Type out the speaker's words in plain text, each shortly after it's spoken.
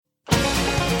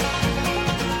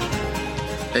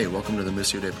Hey, welcome to the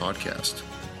Missio Dei podcast.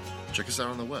 Check us out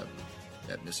on the web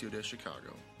at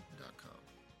missiodeichicago.com.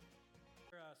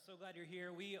 We're so glad you're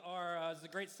here. It's a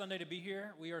great Sunday to be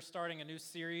here. We are starting a new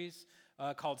series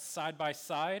called Side by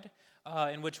Side,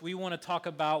 in which we want to talk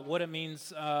about what it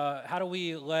means, how do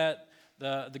we let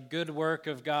the good work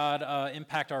of God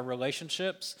impact our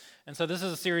relationships. And so this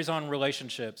is a series on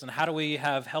relationships and how do we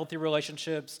have healthy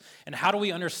relationships and how do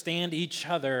we understand each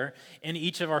other in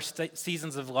each of our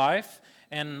seasons of life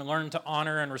and learn to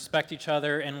honor and respect each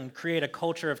other and create a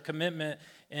culture of commitment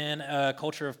and a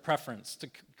culture of preference, to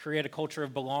create a culture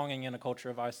of belonging and a culture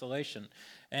of isolation.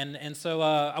 And so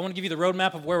I want to give you the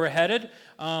roadmap of where we're headed.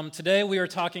 Today we are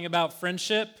talking about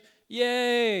friendship.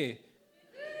 Yay!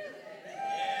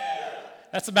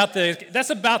 That's about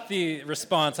the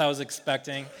response I was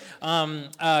expecting.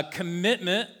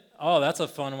 Commitment. Oh, that's a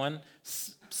fun one.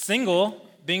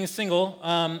 Being single,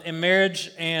 and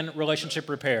marriage and relationship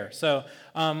repair. So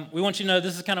we want you to know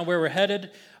this is kind of where we're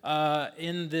headed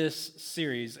in this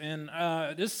series. And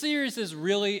this series is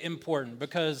really important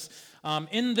because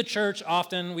in the church,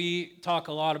 often we talk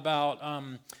a lot about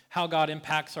how God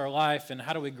impacts our life and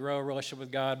how do we grow a relationship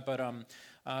with God. But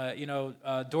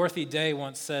Dorothy Day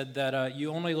once said that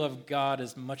you only love God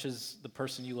as much as the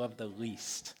person you love the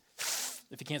least.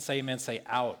 If you can't say amen, say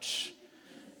ouch.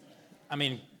 I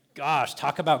mean, gosh,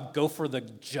 talk about go for the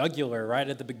jugular right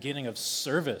at the beginning of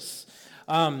service.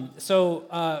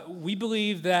 So we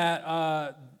believe that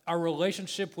our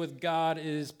relationship with God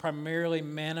is primarily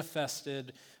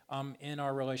manifested in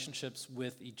our relationships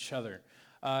with each other.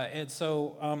 And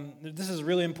so this is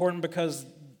really important because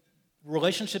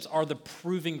relationships are the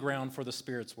proving ground for the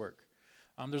Spirit's work.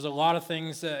 There's a lot of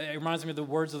things. It reminds me of the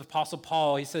words of the Apostle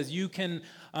Paul. He says, you can,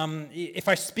 if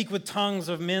I speak with tongues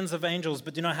of men of angels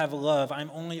but do not have love,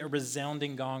 I'm only a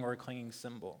resounding gong or a clanging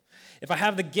cymbal. If I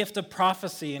have the gift of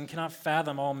prophecy and cannot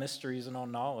fathom all mysteries and all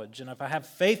knowledge, and if I have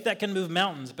faith that can move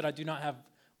mountains but I do not have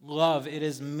love, it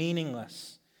is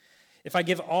meaningless. If I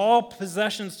give all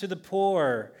possessions to the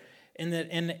poor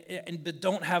but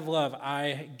don't have love,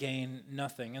 I gain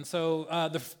nothing. And so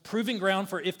the proving ground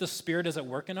for if the Spirit is at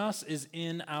work in us is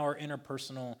in our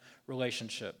interpersonal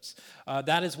relationships.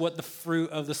 That is what the fruit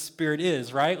of the Spirit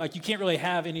is, right? Like you can't really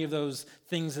have any of those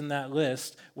things in that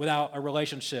list without a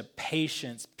relationship.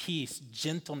 Patience, peace,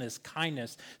 gentleness,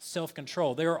 kindness,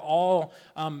 self-control. They are all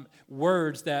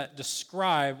words that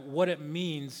describe what it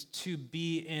means to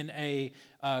be in a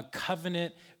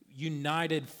covenant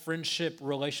united friendship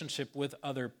relationship with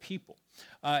other people.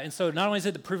 And so not only is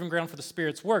it the proving ground for the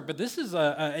Spirit's work, but this is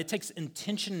it takes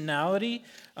intentionality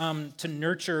to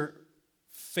nurture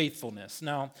faithfulness.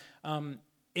 Now,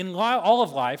 in all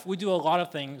of life, we do a lot of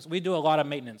things. We do a lot of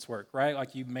maintenance work, right?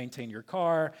 Like you maintain your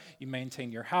car, you maintain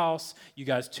your house, you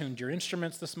guys tuned your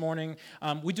instruments this morning.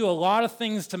 We do a lot of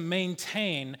things to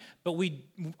maintain, but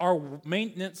our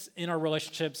maintenance in our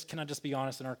relationships, can I just be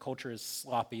honest, in our culture is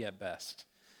sloppy at best.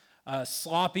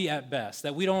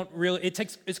 That we don't really,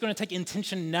 it's going to take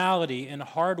intentionality and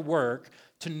hard work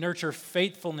to nurture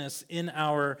faithfulness in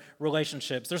our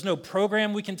relationships. There's no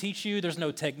program we can teach you, there's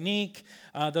no technique,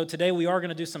 though today we are going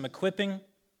to do some equipping.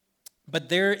 But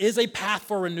there is a path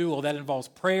for renewal that involves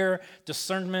prayer,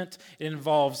 discernment, it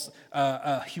involves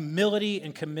humility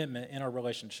and commitment in our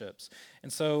relationships.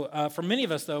 And so for many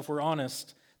of us, though, if we're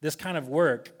honest, this kind of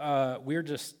work,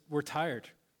 we're tired.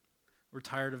 We're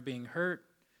tired of being hurt.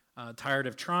 Tired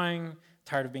of trying,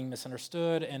 tired of being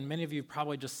misunderstood, and many of you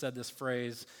probably just said this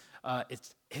phrase,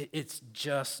 it's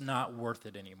just not worth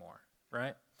it anymore,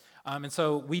 right? And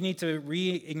so we need to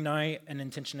reignite an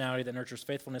intentionality that nurtures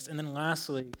faithfulness. And then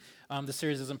lastly, the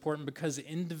series is important because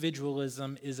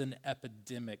individualism is an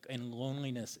epidemic and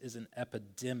loneliness is an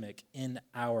epidemic in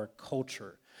our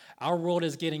culture. Our world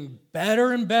is getting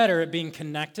better and better at being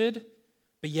connected,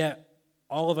 but yet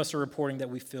all of us are reporting that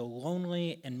we feel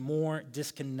lonely and more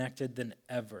disconnected than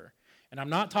ever. And I'm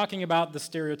not talking about the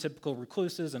stereotypical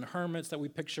recluses and hermits that we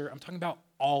picture. I'm talking about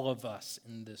all of us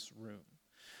in this room,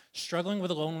 struggling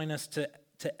with loneliness to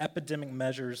epidemic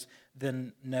measures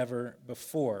than never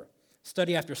before.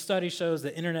 Study after study shows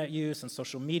that internet use and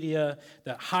social media,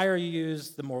 the higher you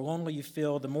use, the more lonely you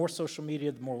feel. The more social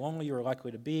media, the more lonely you're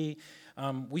likely to be.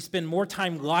 We spend more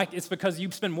time it's because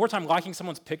you spend more time liking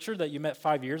someone's picture that you met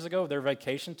 5 years ago of their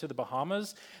vacation to the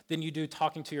Bahamas than you do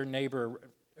talking to your neighbor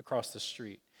across the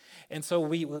street. And so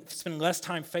we spend less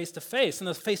time face-to-face. In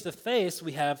the face-to-face,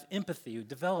 we have empathy,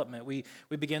 development. We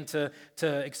begin to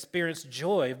experience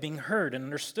joy of being heard and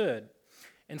understood.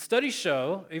 And studies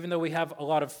show, even though we have a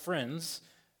lot of friends,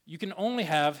 you can only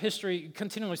have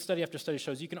continually study after study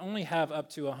shows, you can only have up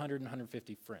to 100 and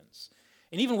 150 friends.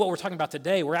 And even what we're talking about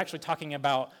today, we're actually talking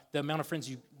about the amount of friends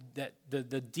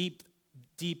the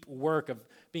deep work of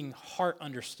being heart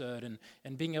understood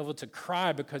and being able to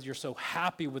cry because you're so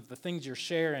happy with the things you're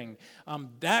sharing.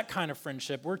 That kind of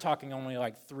friendship, we're talking only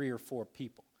like 3 or 4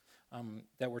 people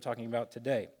that we're talking about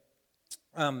today.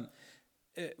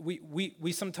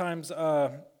 We sometimes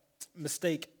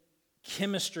mistake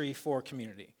chemistry for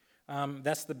community.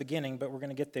 That's the beginning, but we're going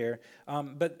to get there.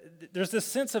 But there's this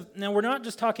sense of, now we're not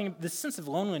just talking, this sense of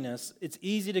loneliness, it's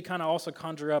easy to kind of also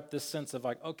conjure up this sense of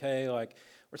like, okay, like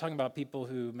we're talking about people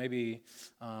who maybe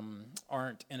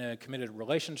aren't in a committed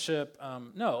relationship.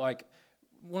 No, like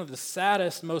one of the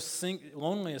saddest, most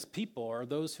loneliest people are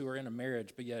those who are in a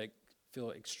marriage but yet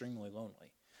feel extremely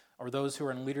lonely, or those who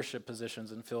are in leadership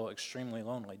positions and feel extremely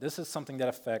lonely. This is something that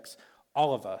affects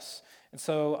all of us. And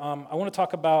so I want to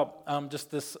talk about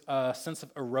just this sense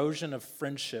of erosion of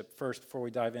friendship first before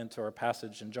we dive into our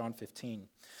passage in John 15.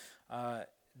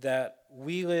 That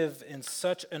we live in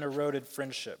such an eroded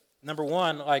friendship. Number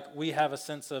one, like we have a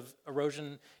sense of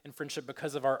erosion in friendship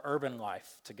because of our urban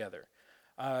life together.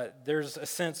 There's a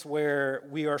sense where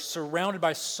we are surrounded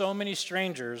by so many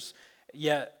strangers,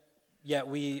 yet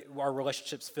our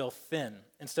relationships feel thin,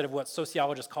 instead of what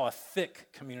sociologists call a thick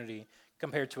community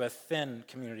compared to a thin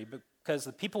community, because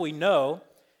the people we know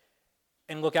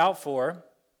and look out for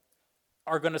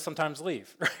are going to sometimes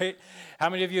leave, right? How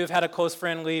many of you have had a close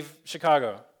friend leave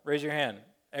Chicago? Raise your hand.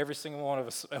 Every single one of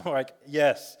us, like,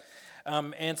 yes.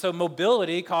 And so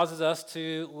mobility causes us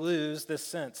to lose this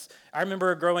sense. I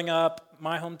remember growing up,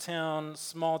 my hometown,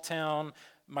 small town,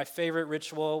 my favorite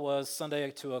ritual was Sunday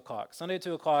at 2 o'clock. Sunday at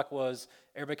 2 o'clock was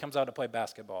everybody comes out to play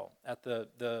basketball at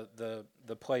the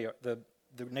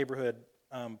neighborhood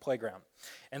playground.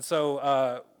 And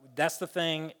so that's the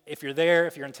thing. If you're there,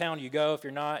 if you're in town, you go. If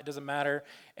you're not, it doesn't matter.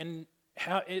 And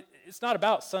it's not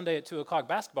about Sunday at 2 o'clock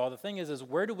basketball. The thing is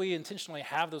where do we intentionally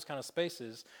have those kind of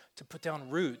spaces to put down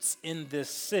roots in this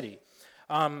city?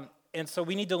 And so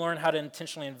we need to learn how to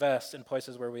intentionally invest in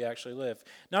places where we actually live.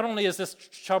 Not only is this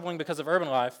troubling because of urban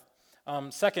life,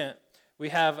 second, we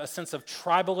have a sense of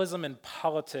tribalism in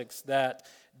politics that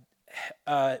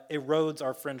erodes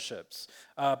our friendships.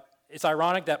 It's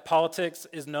ironic that politics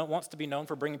wants to be known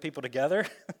for bringing people together,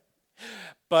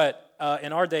 but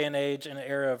in our day and age, in an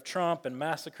era of Trump and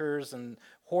massacres and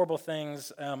horrible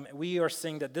things, we are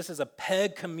seeing that this is a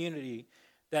peg community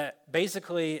that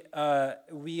basically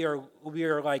we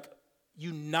are like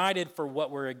united for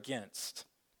what we're against,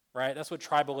 right? That's what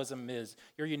tribalism is.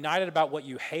 You're united about what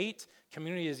you hate.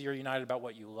 Community is you're united about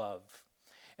what you love.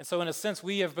 And so in a sense,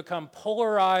 we have become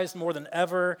polarized more than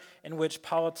ever, in which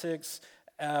politics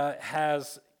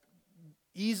has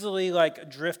easily like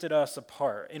drifted us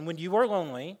apart. And when you are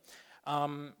lonely,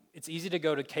 it's easy to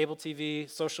go to cable TV,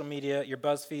 social media, your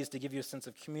BuzzFeeds to give you a sense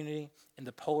of community in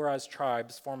the polarized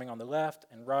tribes forming on the left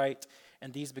and right,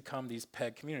 and these become these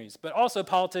peg communities. But also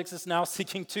politics is now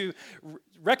seeking to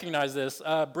recognize this.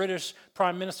 British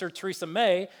Prime Minister Theresa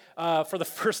May, for the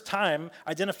first time,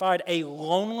 identified a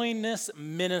loneliness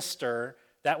minister,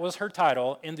 that was her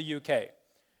title, in the UK.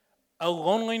 A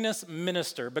loneliness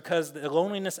minister, because the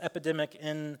loneliness epidemic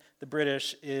in the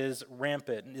British is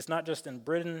rampant. And it's not just in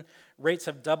Britain. Rates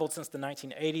have doubled since the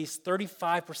 1980s.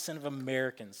 35% of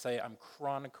Americans say, I'm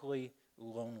chronically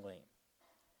lonely.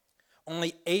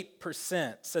 Only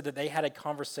 8% said that they had a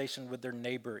conversation with their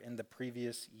neighbor in the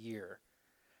previous year.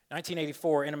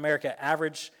 1984, in America, the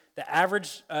average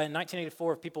in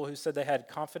 1984 of people who said they had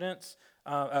confidants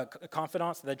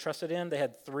that they trusted in, they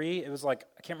had 3. It was like,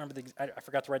 I can't remember, I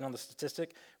forgot to write down the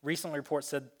statistic. Recent report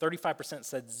said 35%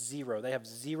 said 0. They have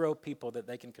 0 people that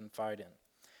they can confide in.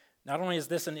 Not only is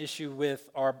this an issue with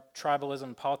our tribalism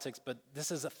and politics, but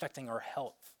this is affecting our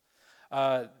health.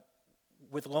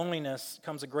 With loneliness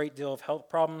comes a great deal of health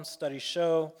problems. Studies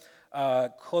show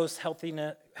close,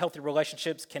 healthy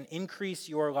relationships can increase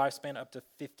your lifespan up to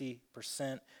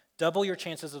 50%, double your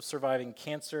chances of surviving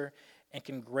cancer, and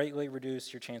can greatly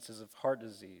reduce your chances of heart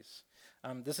disease.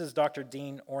 This is Dr.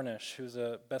 Dean Ornish, who's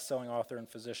a best-selling author and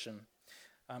physician.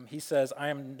 He says, I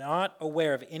am not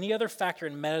aware of any other factor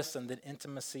in medicine than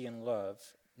intimacy and love.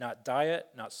 Not diet,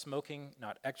 not smoking,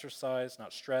 not exercise,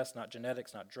 not stress, not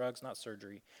genetics, not drugs, not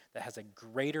surgery, that has a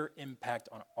greater impact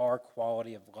on our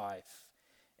quality of life.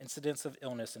 Incidence of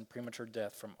illness and premature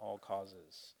death from all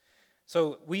causes.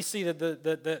 So we see that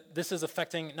this is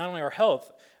affecting not only our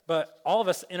health, but all of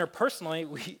us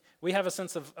interpersonally, we have a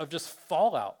sense of just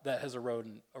fallout that has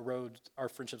eroded our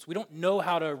friendships. We don't know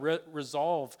how to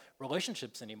resolve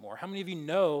relationships anymore. How many of you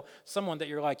know someone that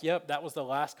you're like, yep, that was the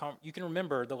last, you can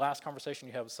remember the last conversation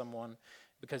you had with someone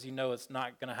because you know it's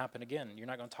not going to happen again. You're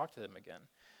not going to talk to them again.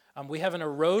 We have an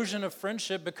erosion of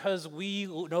friendship because we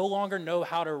no longer know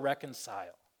how to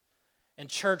reconcile. In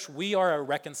church, we are a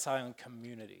reconciling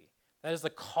community. That is the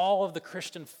call of the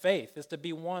Christian faith, is to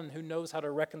be one who knows how to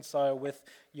reconcile with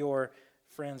your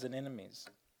friends and enemies.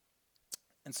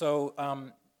 And so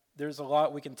there's a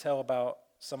lot we can tell about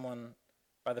someone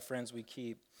by the friends we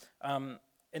keep. And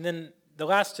then the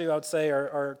last two I would say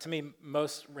are to me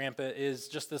most rampant is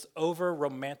just this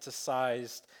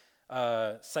over-romanticized,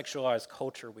 sexualized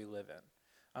culture we live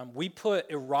in. We put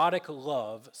erotic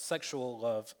love, sexual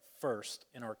love, first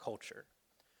in our culture.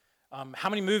 How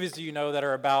many movies do you know that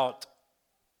are about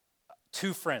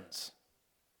two friends?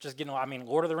 Just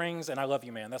Lord of the Rings and I Love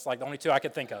You, Man. That's like the only two I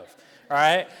could think of, all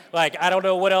right? Like, I don't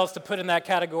know what else to put in that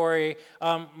category.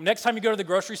 Next time you go to the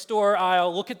grocery store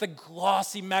aisle, look at the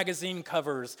glossy magazine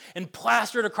covers, and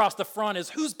plastered across the front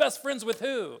is who's best friends with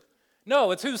who.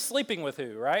 No, it's who's sleeping with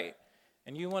who, right?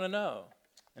 And you want to know.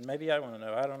 And maybe I want to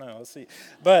know. I don't know. Let's see.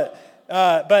 But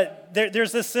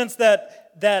there's this sense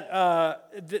that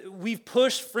we've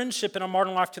pushed friendship in our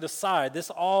modern life to the side.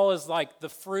 This all is like the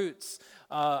fruits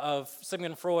of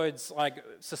Sigmund Freud's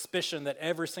suspicion that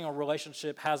every single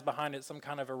relationship has behind it some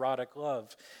kind of erotic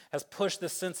love, has pushed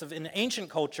this sense of, in ancient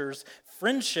cultures,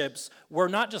 friendships were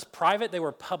not just private, they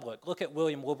were public. Look at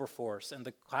William Wilberforce and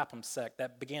the Clapham sect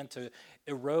that began to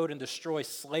erode and destroy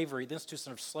slavery, the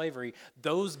institution of slavery.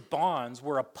 Those bonds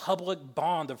were a public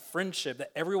bond of friendship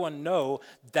that everyone know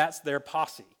that's their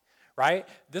posse. Right?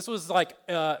 This was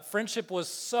friendship was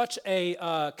such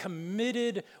a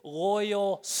committed,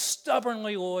 loyal,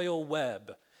 stubbornly loyal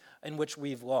web in which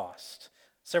we've lost.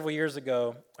 Several years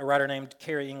ago, a writer named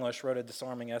Carrie English wrote a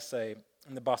disarming essay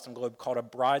in the Boston Globe called A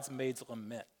Bridesmaid's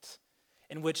Lament,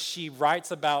 in which she writes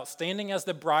about standing as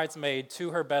the bridesmaid to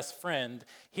her best friend,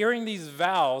 hearing these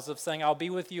vows of saying, I'll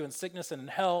be with you in sickness and in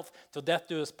health, till death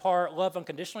do us part, love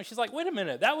unconditionally. She's like, wait a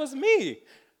minute, that was me.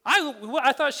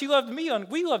 I thought she loved me,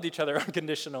 we loved each other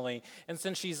unconditionally. And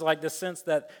since she's like the sense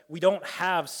that we don't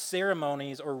have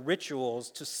ceremonies or rituals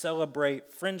to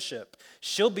celebrate friendship,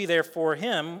 she'll be there for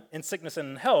him in sickness and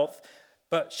in health,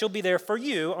 but she'll be there for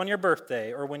you on your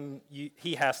birthday or when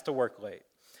he has to work late.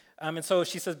 And so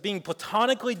she says, being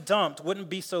platonically dumped wouldn't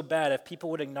be so bad if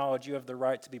people would acknowledge you have the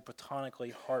right to be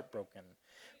platonically heartbroken.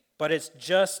 But it's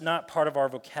just not part of our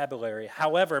vocabulary.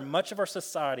 However, much of our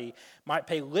society might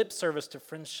pay lip service to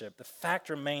friendship. The fact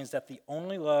remains that the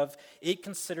only love it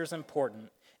considers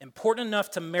important enough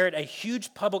to merit a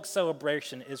huge public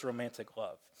celebration, is romantic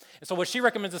love. And so what she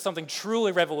recommends is something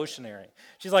truly revolutionary.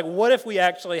 She's like, what if we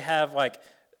actually have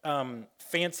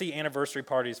fancy anniversary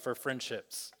parties for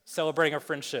friendships, celebrating our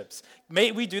friendships?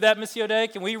 May we do that, Missio Dei?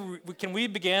 Can we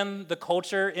begin the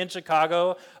culture in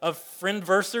Chicago of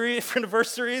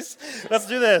friendversaries? Let's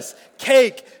do this.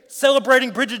 Cake,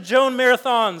 celebrating Bridget Jones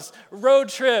marathons, road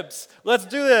trips. Let's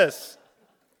do this.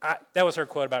 That was her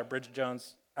quote about Bridget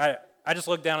Jones. I just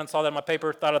looked down and saw that in my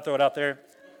paper, thought I'd throw it out there.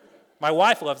 My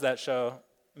wife loves that show.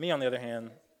 Me, on the other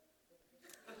hand,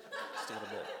 just a little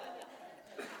bit.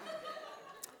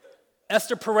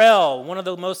 Esther Perel, one of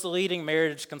the most leading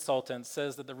marriage consultants,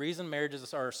 says that the reason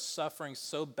marriages are suffering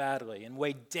so badly and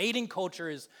why dating culture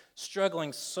is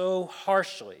struggling so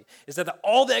harshly is that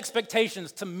all the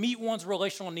expectations to meet one's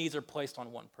relational needs are placed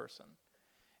on one person,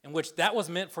 in which that was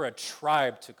meant for a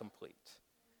tribe to complete,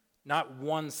 not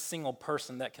one single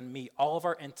person that can meet all of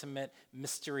our intimate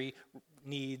mystery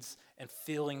needs and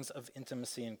feelings of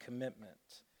intimacy and commitment.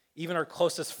 Even our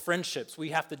closest friendships,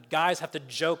 guys have to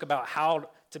joke about how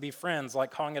to be friends, like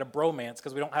calling it a bromance,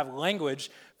 because we don't have language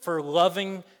for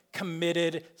loving,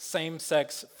 committed,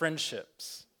 same-sex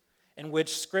friendships, in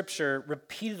which Scripture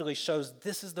repeatedly shows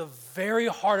this is the very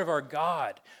heart of our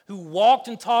God, who walked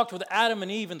and talked with Adam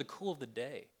and Eve in the cool of the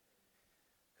day,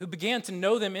 who began to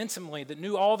know them intimately, that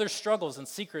knew all their struggles and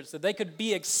secrets, that they could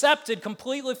be accepted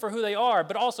completely for who they are,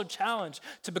 but also challenged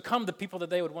to become the people that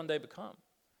they would one day become.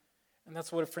 And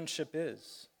that's what a friendship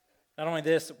is. Not only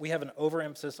this, we have an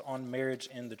overemphasis on marriage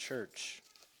in the church.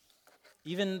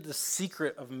 Even the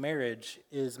secret of marriage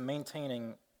is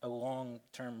maintaining a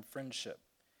long-term friendship.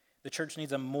 The church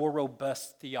needs a more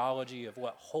robust theology of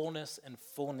what wholeness and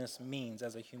fullness means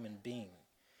as a human being.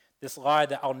 This lie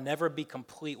that I'll never be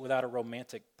complete without a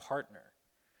romantic partner.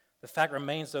 The fact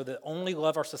remains, though, that only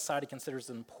love our society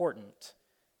considers important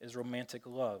is romantic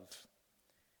love.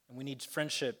 And we need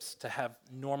friendships to have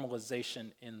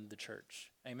normalization in the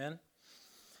church. Amen?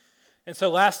 And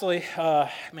so lastly,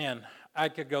 I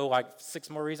could go 6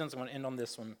 more reasons. I'm going to end on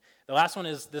this one. The last one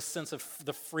is this sense of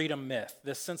the freedom myth,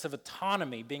 this sense of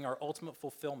autonomy being our ultimate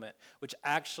fulfillment, which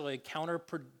actually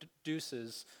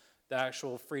counterproduces the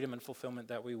actual freedom and fulfillment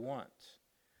that we want.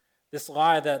 This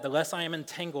lie that the less I am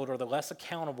entangled or the less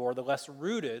accountable or the less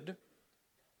rooted,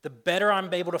 the better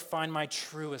I'm able to find my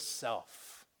truest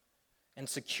self and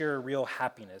secure real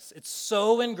happiness. It's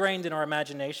so ingrained in our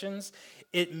imaginations,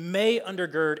 it may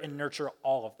undergird and nurture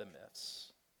all of the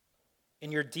myths.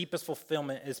 In your deepest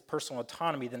fulfillment is personal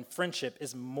autonomy, then friendship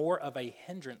is more of a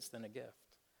hindrance than a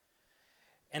gift.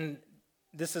 And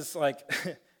this is like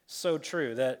so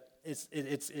true that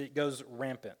it goes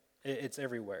rampant. It's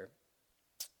everywhere.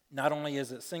 Not only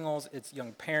is it singles, it's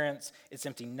young parents, it's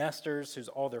empty nesters whose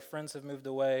all their friends have moved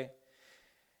away.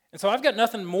 And so I've got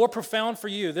nothing more profound for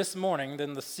you this morning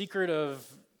than the secret of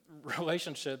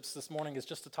relationships this morning is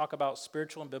just to talk about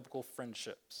spiritual and biblical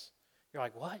friendships. You're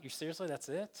like, what? You seriously? That's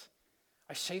it?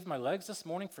 I shaved my legs this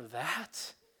morning for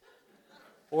that?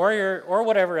 Or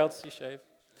whatever else you shave.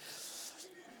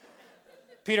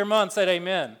 Peter Munn said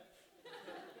amen.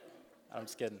 I'm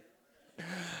just kidding.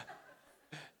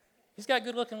 He's got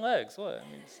good-looking legs. What?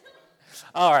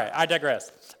 All right, I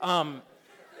digress.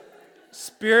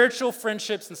 Spiritual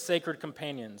friendships and sacred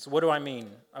companions. What do I mean?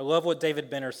 I love what David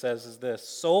Benner says is this.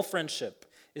 Soul friendship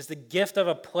is the gift of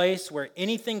a place where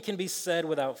anything can be said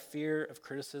without fear of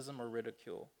criticism or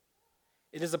ridicule.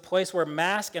 It is a place where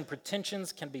masks and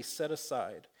pretensions can be set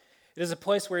aside. It is a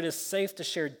place where it is safe to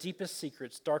share deepest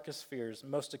secrets, darkest fears,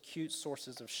 most acute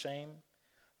sources of shame,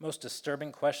 most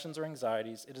disturbing questions or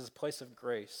anxieties. It is a place of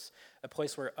grace, a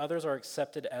place where others are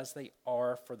accepted as they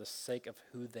are for the sake of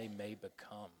who they may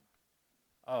become.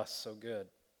 Oh, so good.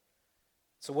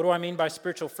 So what do I mean by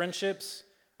spiritual friendships?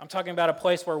 I'm talking about a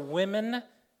place where women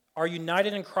are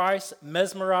united in Christ,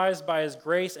 mesmerized by his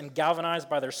grace, and galvanized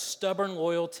by their stubborn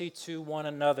loyalty to one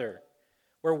another.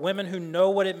 Where women who know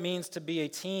what it means to be a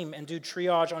team and do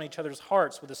triage on each other's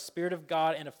hearts with the Spirit of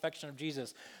God and affection of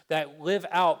Jesus, that live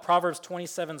out Proverbs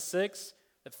 27:6,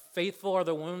 that faithful are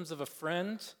the wounds of a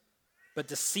friend, but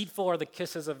deceitful are the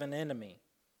kisses of an enemy.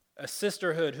 A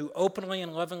sisterhood who openly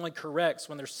and lovingly corrects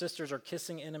when their sisters are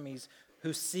kissing enemies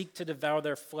who seek to devour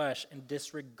their flesh and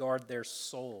disregard their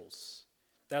souls.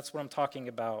 That's what I'm talking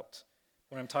about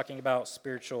when I'm talking about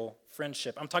spiritual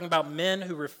friendship. I'm talking about men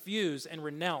who refuse and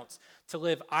renounce to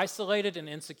live isolated and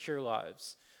insecure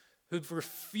lives, who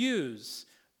refuse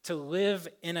to live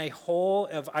in a hole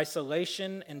of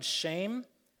isolation and shame,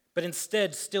 but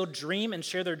instead still dream and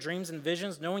share their dreams and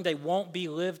visions, knowing they won't be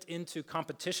lived into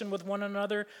competition with one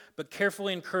another, but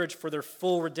carefully encouraged for their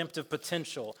full redemptive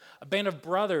potential. A band of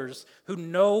brothers who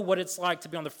know what it's like to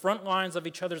be on the front lines of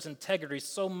each other's integrity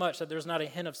so much that there's not a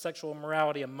hint of sexual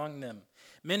immorality among them.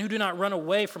 Men who do not run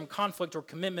away from conflict or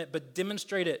commitment, but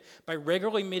demonstrate it by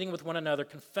regularly meeting with one another,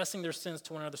 confessing their sins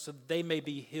to one another so they may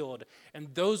be healed.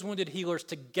 And those wounded healers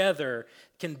together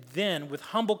can then, with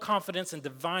humble confidence and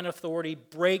divine authority,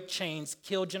 break chains,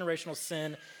 kill generational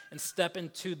sin, and step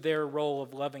into their role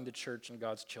of loving the church and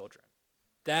God's children.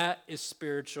 That is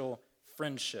spiritual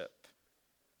friendship.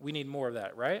 We need more of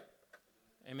that, right?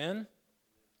 Amen?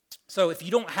 So if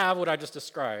you don't have what I just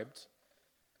described,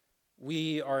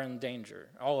 we are in danger,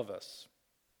 all of us.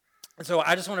 And so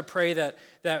I just want to pray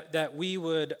that we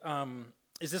would,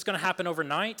 is this going to happen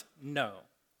overnight? No.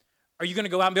 Are you going to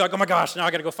go out and be like, oh my gosh, now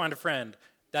I got to go find a friend?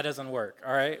 That doesn't work,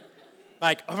 all right?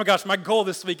 Like, oh my gosh, my goal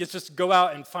this week is just to go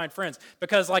out and find friends.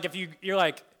 Because like if you're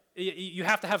like, you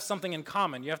have to have something in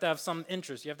common. You have to have some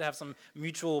interest. You have to have some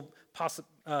mutual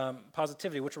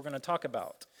positivity, which we're going to talk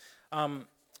about.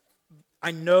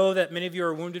 I know that many of you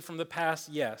are wounded from the past,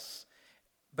 yes.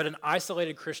 But an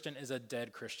isolated Christian is a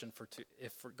dead Christian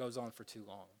if it goes on for too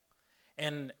long.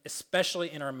 And especially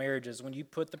in our marriages, when you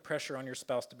put the pressure on your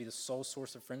spouse to be the sole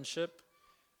source of friendship,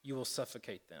 you will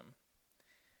suffocate them.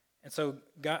 And so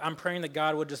God, I'm praying that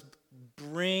God would just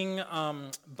bring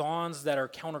bonds that are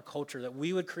counterculture, that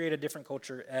we would create a different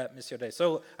culture at Missio Dei.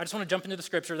 So I just want to jump into the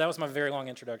scripture. That was my very long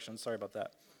introduction. Sorry about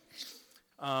that.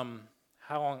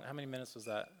 How many minutes was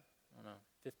that? I don't know,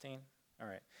 15? All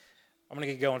right. I'm going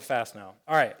to get going fast now.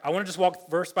 All right, I want to just walk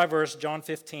verse by verse, John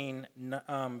 15,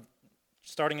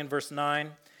 starting in verse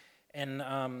 9. And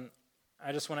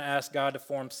I just want to ask God to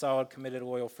form solid, committed,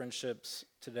 loyal friendships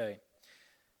today.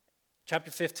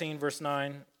 Chapter 15, verse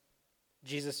 9,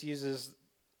 Jesus uses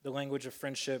the language of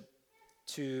friendship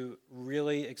to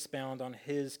really expound on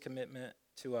his commitment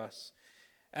to us.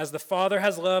 As the Father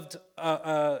has loved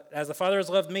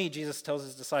me, Jesus tells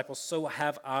his disciples, so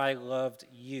have I loved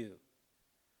you.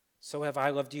 So have I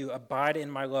loved you. Abide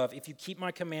in my love. If you keep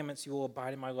my commandments, you will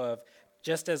abide in my love,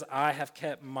 just as I have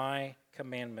kept my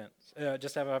commandments.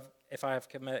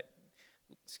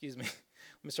 Excuse me.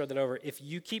 Let me start that over. If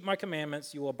you keep my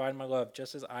commandments, you will abide in my love,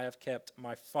 just as I have kept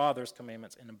my Father's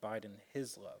commandments and abide in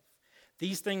his love.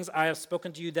 These things I have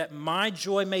spoken to you, that my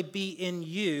joy may be in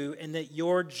you, and that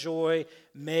your joy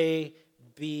may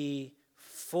be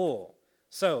full.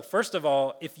 So, first of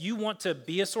all, if you want to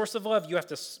be a source of love, you have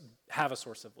to have a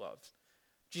source of love.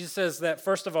 Jesus says that,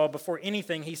 first of all, before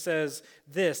anything, he says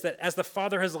this, that as the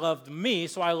Father has loved me,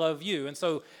 so I love you. And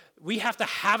so we have to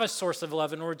have a source of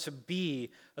love in order to be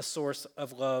a source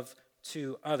of love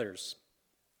to others.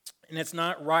 And it's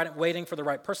not waiting for the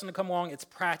right person to come along. It's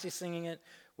practicing it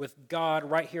with God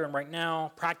right here and right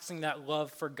now, practicing that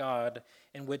love for God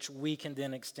in which we can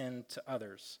then extend to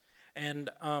others. And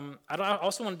I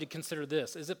also wanted to consider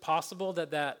this. Is it possible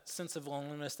that that sense of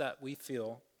loneliness that we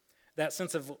feel, that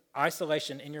sense of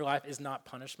isolation in your life is not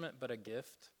punishment but a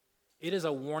gift? It is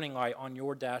a warning light on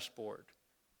your dashboard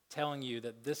telling you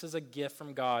that this is a gift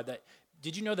from God. That,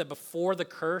 did you know that before the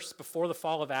curse, before the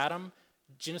fall of Adam,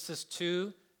 Genesis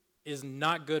 2 is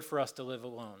not good for us to live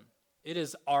alone. It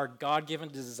is our God-given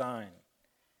design.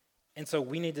 And so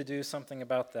we need to do something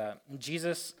about that. And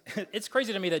Jesus, it's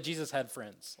crazy to me that Jesus had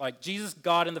friends. Like Jesus,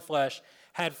 God in the flesh,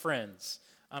 had friends.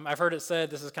 I've heard it said,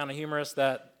 this is kind of humorous,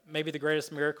 that maybe the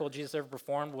greatest miracle Jesus ever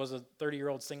performed was a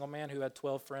 30-year-old single man who had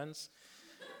 12 friends.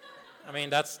 I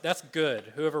mean, that's good.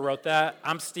 Whoever wrote that,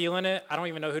 I'm stealing it. I don't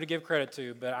even know who to give credit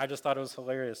to, but I just thought it was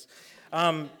hilarious.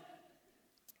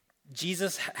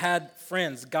 Jesus had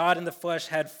friends. God in the flesh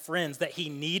had friends that he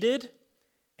needed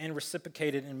and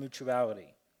reciprocated in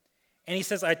mutuality. And he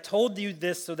says, I told you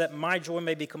this so that my joy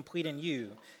may be complete in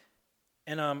you.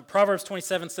 And Proverbs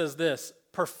 27 says this,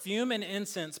 perfume and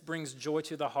incense brings joy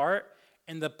to the heart,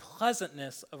 and the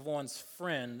pleasantness of one's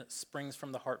friend springs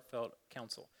from the heartfelt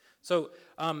counsel. So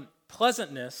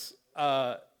pleasantness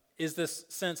is this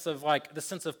sense of the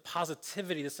sense of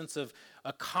positivity, the sense of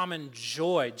a common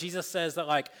joy. Jesus says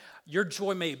that your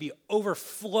joy may be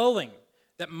overflowing,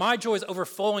 that my joy is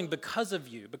overflowing because of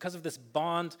you, because of this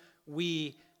bond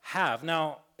we have.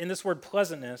 Now, in this word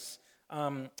pleasantness,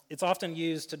 it's often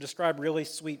used to describe really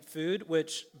sweet food,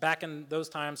 which back in those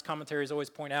times, commentaries always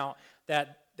point out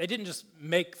that they didn't just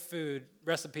make food,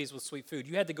 recipes with sweet food.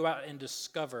 You had to go out and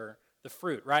discover the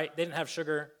fruit, right? They didn't have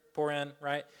sugar pour in,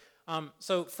 right?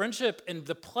 So friendship and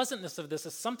the pleasantness of this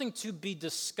is something to be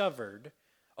discovered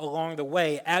along the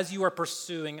way as you are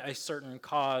pursuing a certain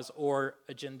cause or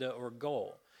agenda or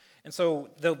goal. And so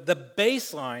the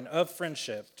baseline of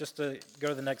friendship, just to go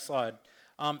to the next slide,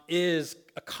 is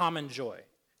a common joy.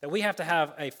 That we have to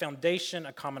have a foundation,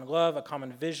 a common love, a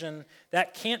common vision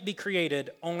that can't be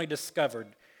created, only discovered.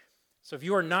 So if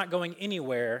you are not going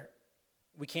anywhere,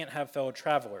 we can't have fellow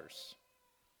travelers.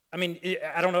 I mean,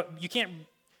 I don't know, you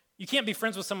can't be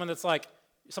friends with someone that's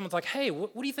someone's like, hey,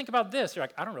 what do you think about this? You're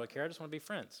like, I don't really care, I just want to be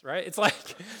friends, right? It's like,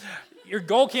 your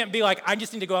goal can't be I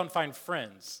just need to go out and find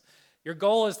friends. Your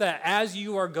goal is that as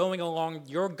you are going along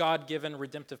your God-given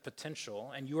redemptive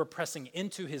potential and you are pressing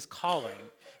into his calling,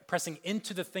 pressing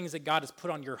into the things that God has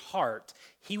put on your heart,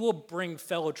 he will bring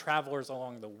fellow travelers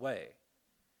along the way.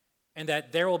 And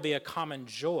that there will be a common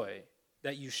joy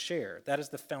that you share. That is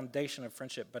the foundation of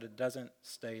friendship, but it doesn't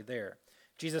stay there.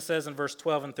 Jesus says in verse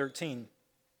 12 and 13,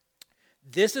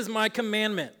 this is my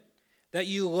commandment, that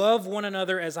you love one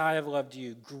another as I have loved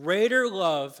you. Greater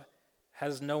love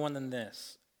has no one than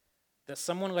this, that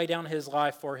someone lay down his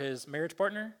life for his marriage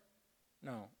partner?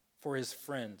 No, for his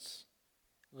friends.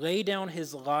 Lay down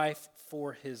his life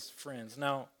for his friends.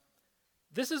 Now,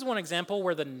 this is one example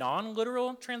where the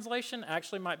non-literal translation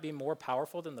actually might be more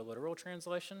powerful than the literal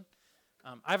translation.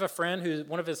 I have a friend who,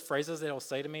 one of his phrases that he'll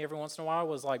say to me every once in a while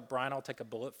was Brian, I'll take a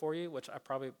bullet for you, which I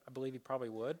believe he probably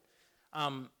would.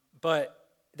 But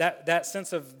that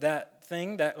sense of that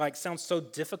thing that sounds so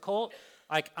difficult,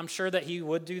 I'm sure that he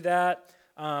would do that.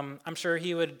 I'm sure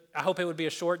he would, I hope it would be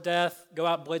a short death, go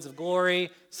out in blades of glory,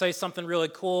 say something really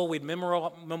cool, we'd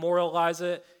memorialize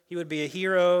it. He would be a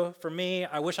hero for me.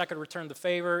 I wish I could return the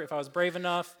favor if I was brave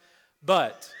enough.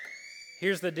 But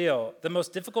here's the deal. The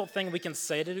most difficult thing we can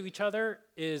say to each other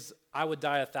is, I would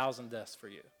die 1,000 deaths for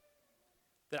you.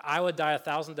 That I would die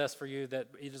 1,000 deaths for you, that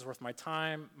it is worth my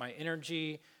time, my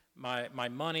energy, my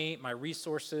money, my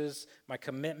resources, my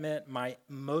commitment, my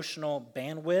emotional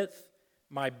bandwidth,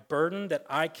 my burden that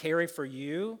I carry for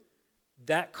you.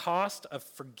 That cost of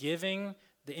forgiving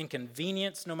the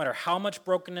inconvenience, no matter how much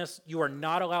brokenness, you are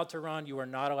not allowed to run, you are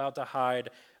not allowed to hide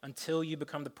until you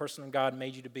become the person God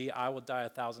made you to be. I will die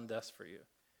 1,000 deaths for you.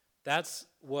 That's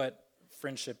what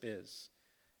friendship is.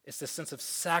 It's this sense of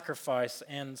sacrifice.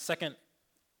 And second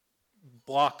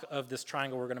block of this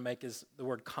triangle we're going to make is the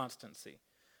word constancy.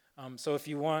 So if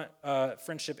you want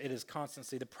friendship, it is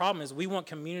constancy. The problem is we want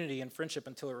community and friendship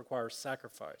until it requires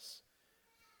sacrifice.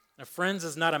 Now, friends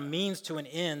is not a means to an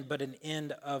end, but an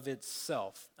end of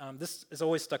itself. This has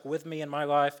always stuck with me in my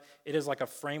life. It is like a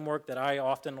framework that I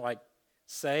often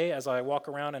say as I walk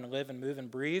around and live and move and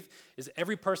breathe, is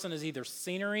every person is either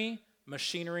scenery,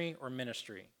 machinery, or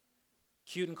ministry.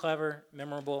 Cute and clever,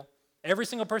 memorable. Every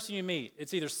single person you meet,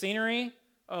 it's either scenery,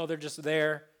 oh, they're just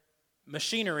there.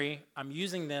 Machinery, I'm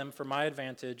using them for my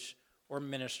advantage, or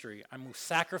ministry. I'm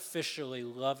sacrificially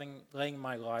laying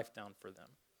my life down for them.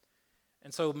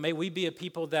 And so may we be a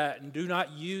people that do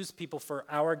not use people for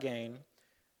our gain,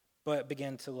 but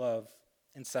begin to love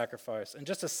and sacrifice. And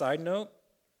just a side note,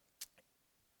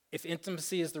 if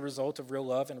intimacy is the result of real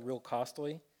love and real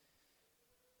costly,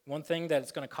 one thing that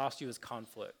it's going to cost you is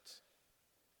conflict.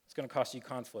 It's going to cost you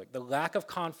conflict. The lack of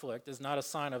conflict is not a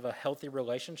sign of a healthy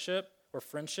relationship or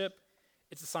friendship.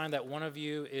 It's a sign that one of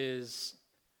you is,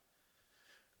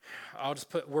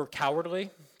 we're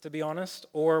cowardly, to be honest,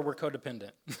 or we're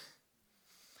codependent.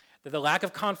 That the lack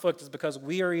of conflict is because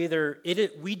we are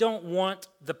we don't want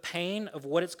the pain of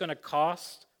what it's going to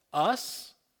cost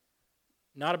us,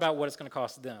 not about what it's going to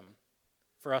cost them,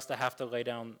 for us to have to lay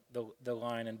down the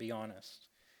line and be honest.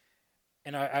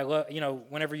 And I love,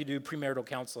 whenever you do premarital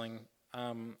counseling,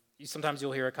 sometimes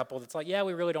you'll hear a couple that's like, yeah,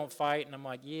 we really don't fight. And I'm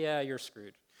like, yeah, you're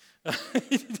screwed.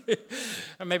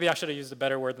 Maybe I should have used a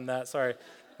better word than that. Sorry.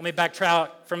 Let me backtrack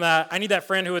from that. I need that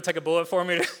friend who would take a bullet for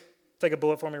me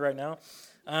right now.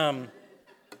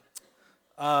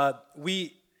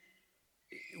 We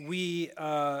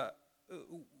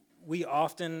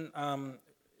often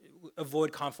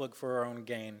avoid conflict for our own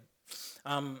gain,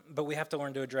 but we have to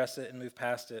learn to address it and move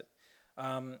past it.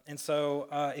 And so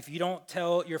if you don't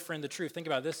tell your friend the truth, think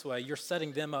about it this way, you're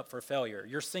setting them up for failure.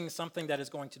 You're seeing something that is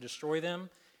going to destroy them,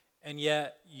 and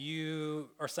yet you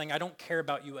are saying, I don't care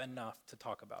about you enough to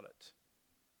talk about it.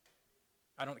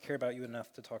 I don't care about you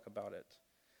enough to talk about it.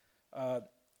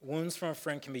 Wounds from a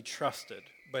friend can be trusted,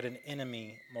 but an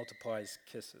enemy multiplies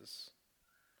kisses.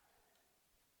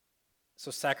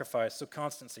 So sacrifice, so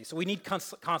constancy. So we need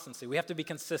constancy. We have to be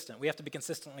consistent. We have to be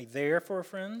consistently there for our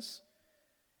friends,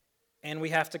 and we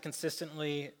have to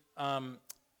consistently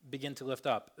begin to lift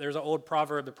up. There's an old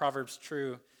proverb, the proverb's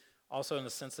true, also in the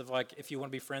sense of if you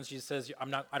want to be friends, Jesus says,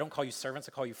 I don't call you servants,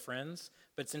 I call you friends.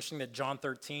 But it's interesting that John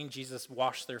 13, Jesus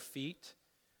washed their feet.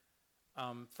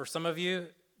 For some of you,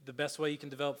 the best way you can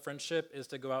develop friendship is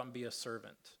to go out and be a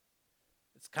servant.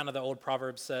 It's kind of the old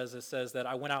proverb says, it says that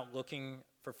I went out looking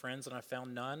for friends and I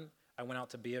found none. I went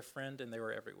out to be a friend and they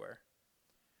were everywhere.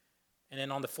 And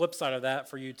then on the flip side of that,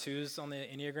 for you twos on the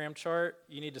Enneagram chart,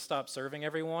 you need to stop serving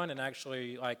everyone and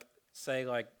actually say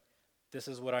this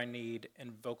is what I need,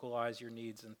 and vocalize your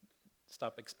needs and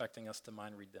stop expecting us to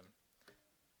mind read them.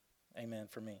 Amen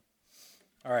for me.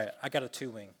 All right, I got a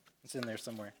 2-wing. It's in there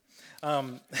somewhere.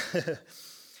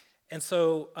 And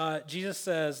so Jesus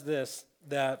says this,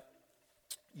 that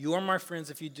you are my friends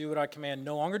if you do what I command.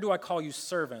 No longer do I call you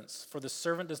servants, for the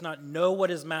servant does not know what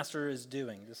his master is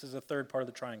doing. This is the third part of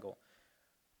the triangle.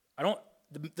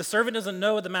 The servant doesn't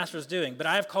know what the master is doing, but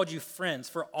I have called you friends.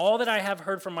 For all that I have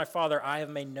heard from my Father, I have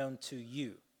made known to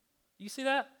you. You see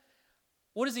that?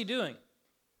 What is he doing?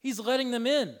 He's letting them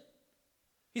in.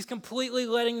 He's completely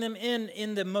letting them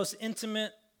in the most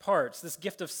intimate parts, this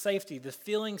gift of safety, the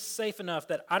feeling safe enough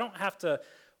that I don't have to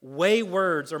weigh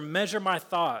words or measure my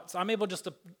thoughts. I'm able just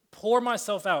to pour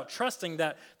myself out, trusting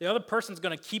that the other person's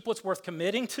going to keep what's worth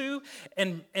committing to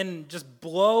and just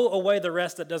blow away the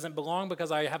rest that doesn't belong,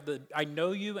 because I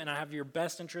know you and I have your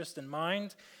best interest in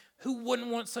mind. Who wouldn't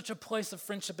want such a place of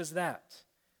friendship as that?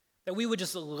 That we would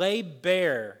just lay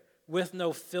bare with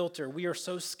no filter. We are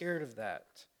so scared of that.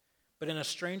 But in a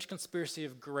strange conspiracy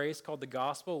of grace called the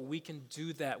gospel, we can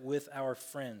do that with our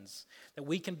friends. That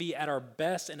we can be at our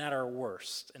best and at our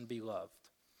worst and be loved.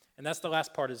 And that's the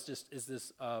last part, is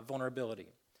this vulnerability.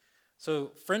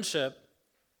 So friendship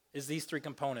is these 3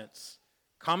 components.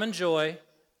 Common joy,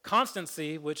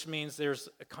 constancy, which means there's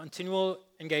a continual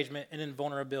engagement, and then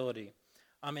vulnerability.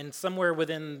 And somewhere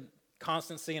within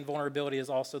constancy and vulnerability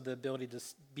is also the ability to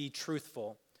be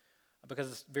truthful, because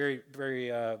it's very,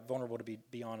 very vulnerable to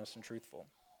be honest and truthful.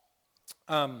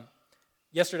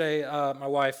 Yesterday, my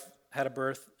wife had a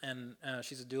birth, and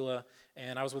she's a doula,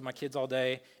 and I was with my kids all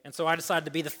day, and so I decided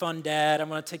to be the fun dad. I'm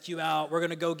going to take you out. We're going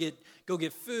to go get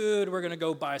food. We're going to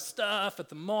go buy stuff at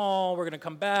the mall. We're going to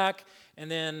come back,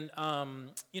 and then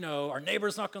our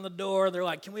neighbors knock on the door. They're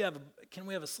like, "Can we have a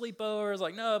sleepover?" I was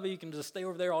like, "No, but you can just stay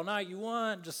over there all night. You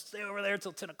want? Just stay over there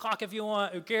till 10 o'clock if you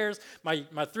want. Who cares?" My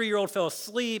 3-year-old fell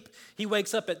asleep. He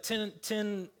wakes up at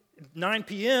 9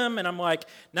 p.m., and I'm like,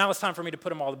 now it's time for me to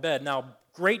put him all to bed. Now,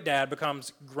 great dad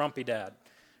becomes grumpy dad,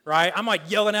 right? I'm like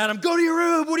yelling at them, go to your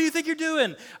room, what do you think you're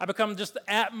doing? I become just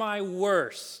at my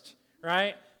worst,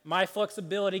 right? My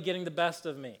flexibility getting the best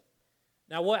of me.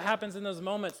 Now, what happens in those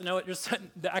moments?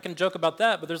 I can joke about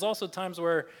that, but there's also times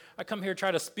where I come here to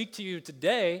try to speak to you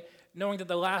today, knowing that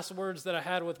the last words that I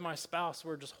had with my spouse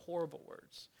were just horrible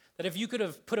words. That if you could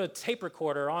have put a tape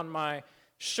recorder on my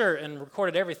shirt and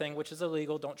recorded everything, which is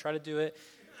illegal, don't try to do it,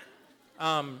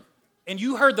 and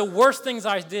you heard the worst things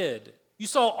I did, you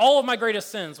saw all of my greatest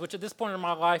sins, which at this point in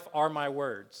my life are my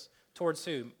words. Towards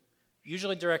who?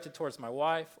 Usually directed towards my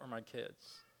wife or my kids.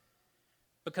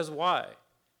 Because why?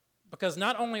 Because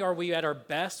not only are we at our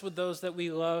best with those that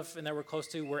we love and that we're close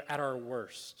to, we're at our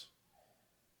worst.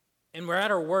 And we're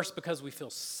at our worst because we feel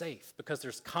safe, because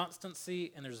there's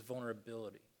constancy and there's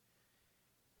vulnerability.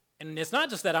 And it's not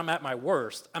just that I'm at my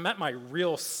worst, I'm at my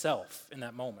real self in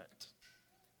that moment.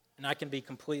 And I can be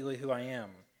completely who I am.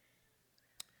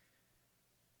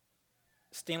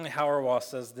 Stanley Hauerwas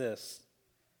says this,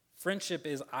 friendship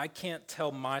is, I can't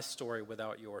tell my story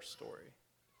without your story.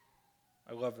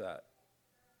 I love that.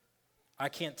 I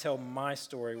can't tell my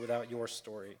story without your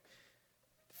story.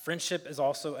 Friendship is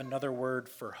also another word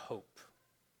for hope.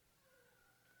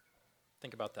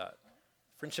 Think about that.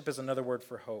 Friendship is another word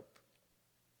for hope.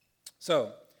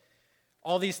 So,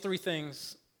 all these three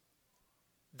things,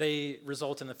 they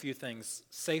result in a few things.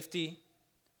 Safety,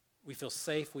 we feel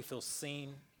safe, we feel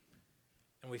seen,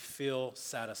 and we feel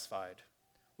satisfied.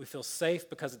 We feel safe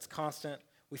because it's constant,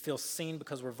 we feel seen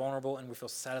because we're vulnerable, and we feel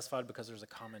satisfied because there's a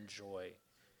common joy.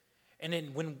 And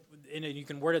then you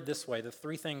can word it this way. The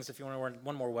three things, if you want to word it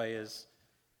one more way, is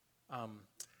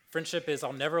friendship is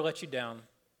I'll never let you down.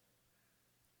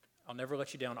 I'll never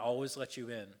let you down. I'll always let you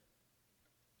in.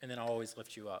 And then I'll always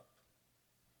lift you up.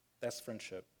 That's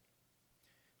friendship.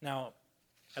 Now,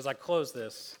 as I close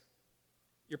this,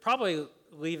 you're probably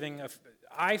leaving.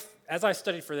 As I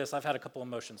studied for this, I've had a couple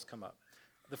emotions come up.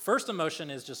 The first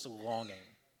emotion is just longing,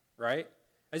 right?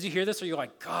 As you hear this, are you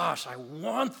like, gosh, I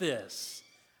want this.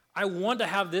 I want to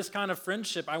have this kind of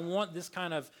friendship. I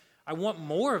want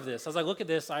more of this. As I look at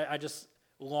this, I just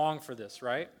long for this,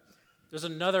 right? There's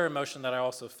another emotion that I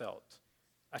also felt.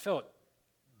 I felt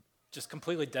just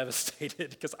completely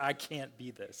devastated because I can't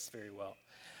be this very well.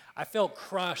 I felt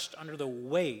crushed under the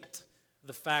weight of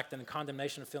the fact and the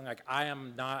condemnation of feeling like I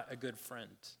am not a good friend.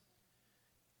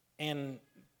 And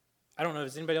I don't know,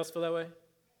 does anybody else feel that way?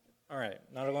 All right,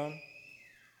 not alone?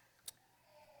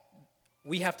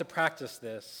 We have to practice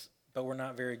this, but we're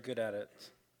not very good at it.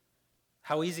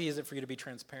 How easy is it for you to be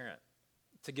transparent,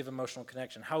 to give emotional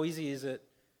connection? How easy is it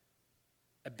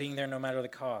at being there no matter the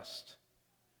cost?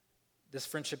 This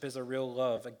friendship is a real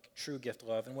love, a true gift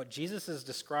love. And what Jesus is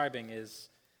describing is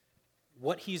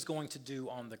what he's going to do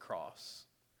on the cross.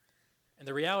 And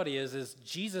the reality is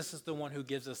Jesus is the one who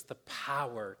gives us the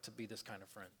power to be this kind of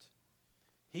friend.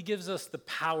 He gives us the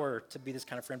power to be this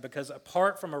kind of friend because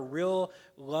apart from a real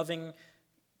loving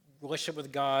relationship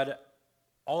with God,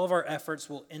 all of our efforts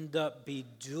will end up be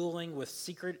dueling with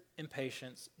secret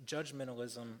impatience,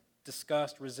 judgmentalism,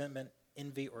 disgust, resentment,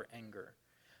 envy, or anger.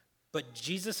 But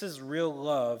Jesus' real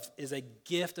love is a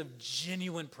gift of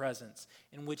genuine presence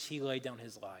in which he laid down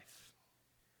his life.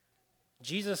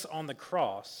 Jesus on the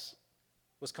cross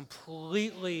was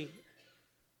completely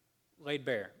laid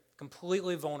bare,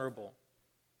 completely vulnerable,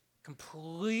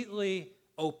 completely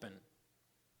open,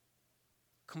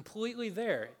 completely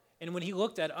there. And when he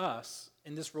looked at us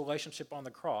in this relationship on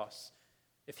the cross,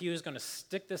 if he was going to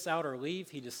stick this out or leave,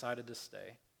 he decided to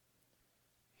stay.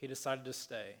 He decided to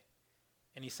stay.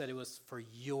 And he said it was for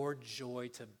your joy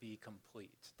to be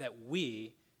complete, that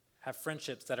we have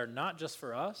friendships that are not just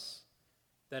for us,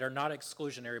 that are not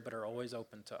exclusionary, but are always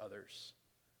open to others,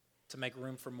 to make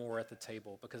room for more at the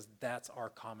table, because that's our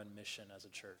common mission as a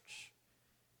church,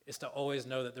 is to always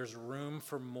know that there's room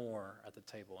for more at the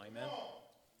table. Amen?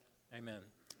 Amen.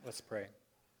 Let's pray.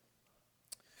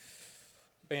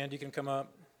 Band, you can come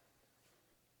up.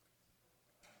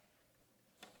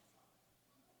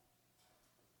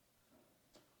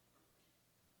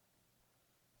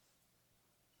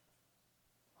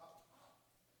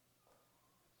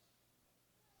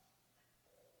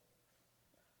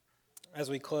 As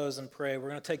we close and pray, we're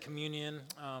going to take communion.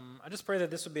 I just pray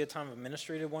that this would be a time of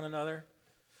ministry to one another.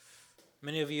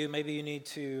 Many of you, maybe you need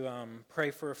to pray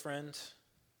for a friend.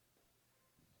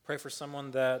 Pray for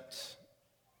someone that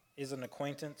is an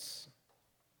acquaintance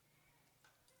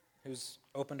who's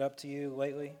opened up to you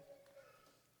lately.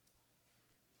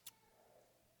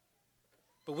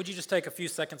 But would you just take a few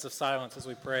seconds of silence as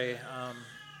we pray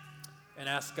and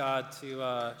ask God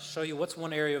to show you what's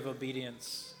one area of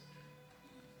obedience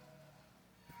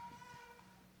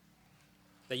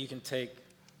that you can take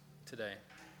today?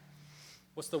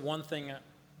 What's the one thing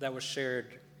that was shared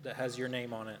that has your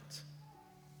name on it?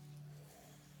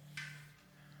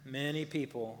 Many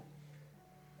people,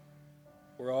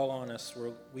 we're all honest,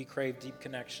 we crave deep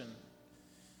connection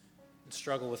and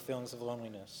struggle with feelings of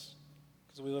loneliness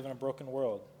because we live in a broken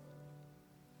world.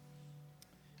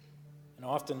 And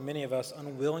often, many of us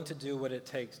unwilling to do what it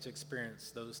takes to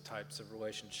experience those types of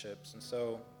relationships. And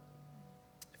so,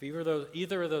 if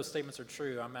either of those statements are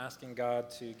true, I'm asking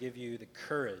God to give you the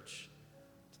courage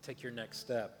to take your next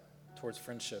step towards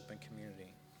friendship and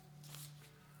community.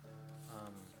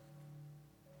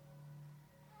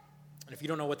 And if you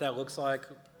don't know what that looks like,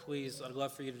 please, I'd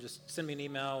love for you to just send me an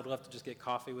email. I'd love to just get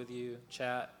coffee with you,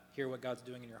 chat, hear what God's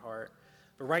doing in your heart.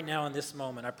 But right now, in this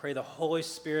moment, I pray the Holy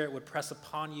Spirit would press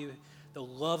upon you the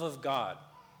love of God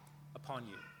upon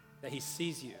you, that he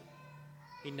sees you.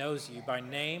 He knows you by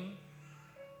name.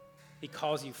 He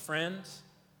calls you friend.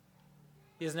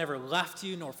 He has never left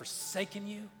you nor forsaken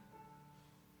you.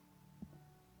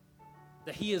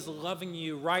 That he is loving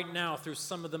you right now through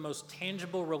some of the most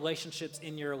tangible relationships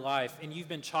in your life, and you've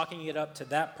been chalking it up to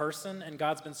that person, and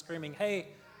God's been screaming, hey,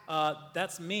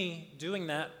 that's me doing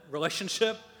that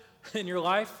relationship in your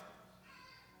life.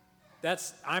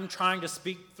 I'm trying to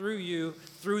speak through you,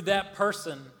 through that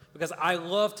person, because I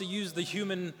love to use the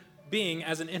human being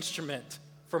as an instrument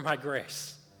for my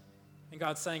grace. And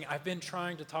God's saying, I've been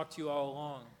trying to talk to you all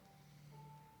along.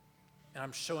 And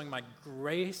I'm showing my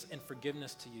grace and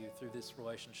forgiveness to you through this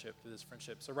relationship, through this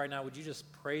friendship. So right now, would you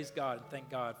just praise God and thank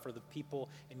God for the people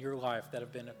in your life that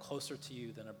have been closer to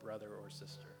you than a brother or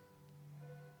sister?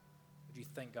 Would you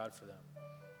thank God for them?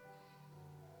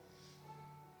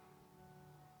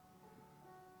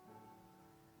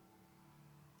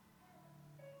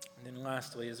 And then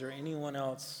lastly, is there anyone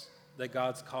else that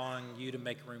God's calling you to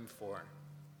make room for?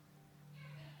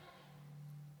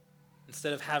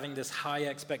 Instead of having this high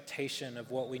expectation of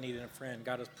what we need in a friend,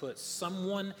 God has put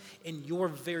someone in your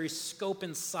very scope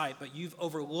and sight, but you've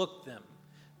overlooked them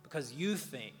because you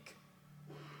think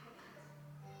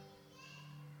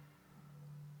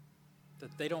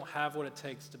that they don't have what it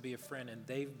takes to be a friend, and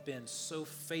they've been so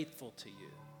faithful to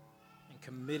you and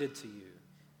committed to you,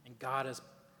 and God has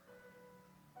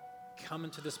come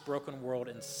into this broken world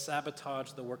and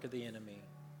sabotaged the work of the enemy,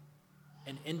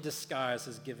 and in disguise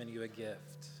has given you a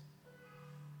gift.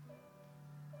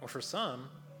 Or for some,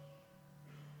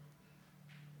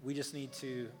 we just need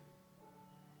to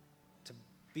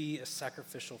be a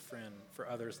sacrificial friend for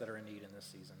others that are in need in this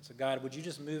season. So God, would you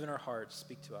just move in our hearts,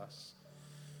 speak to us.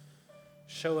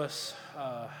 Show us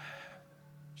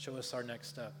our next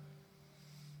step.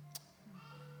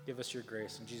 Give us your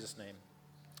grace. In Jesus' name,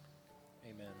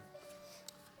 amen.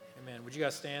 Amen. Would you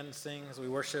guys stand and sing as we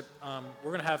worship?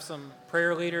 We're going to have some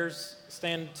prayer leaders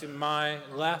stand to my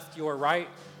left, your right,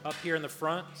 up here in the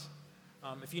front.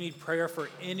 If you need prayer for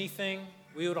anything,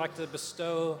 we would like to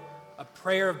bestow a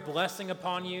prayer of blessing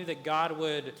upon you, that God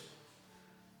would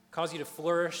cause you to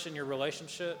flourish in your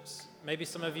relationships. Maybe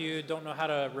some of you don't know how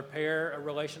to repair a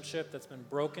relationship that's been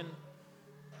broken.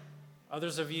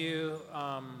 Others of you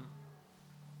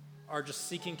are just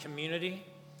seeking community.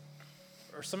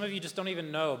 Or some of you just don't even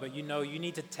know, but you know you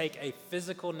need to take a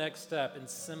physical next step in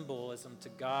symbolism to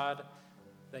God,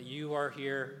 that you are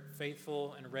here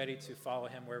faithful and ready to follow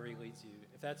him wherever he leads you.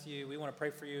 If that's you, we want to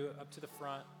pray for you up to the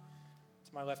front,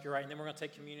 to my left, your right, and then we're going to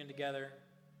take communion together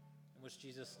in which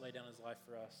Jesus laid down his life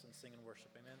for us and sing and worship.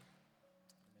 Amen.